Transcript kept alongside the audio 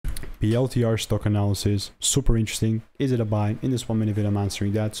PLTR stock analysis, super interesting. Is it a buy? In this 1 minute video I'm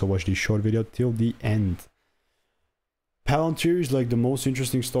answering that, so watch this short video till the end. Palantir is like the most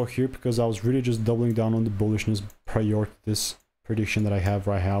interesting stock here because I was really just doubling down on the bullishness prior to this prediction that I have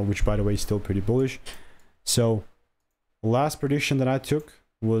right now, which by the way is still pretty bullish. So last prediction that I took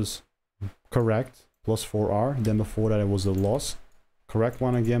was correct, plus 4R, then before that it was a loss, correct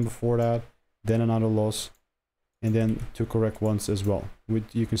one again before that, then another loss, and then two correct ones as well.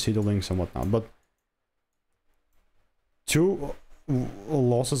 You can see the links and whatnot, but 2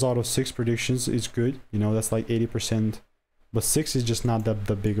 losses out of 6 predictions is good, you know, that's like 80%, but 6 is just not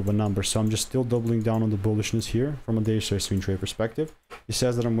that big of a number. So I'm just still doubling down on the bullishness here from a day swing trade perspective. It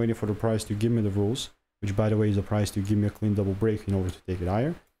says that I'm waiting for the price to give me the rules, which by the way is the price to give me a clean double break in order to take it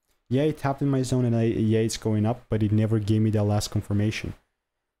higher. Yeah, it tapped in my zone and yeah, it's going up, but it never gave me that last confirmation,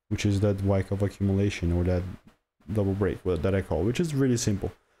 which is that Wyckoff accumulation or that double break that I call, which is really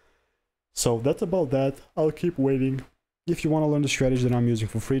simple. So that's about that. I'll keep waiting. If you want to learn the strategy that I'm using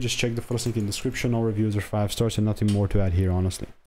for free, just check the first link in the description. All reviews are 5 stars and nothing more to add here, honestly.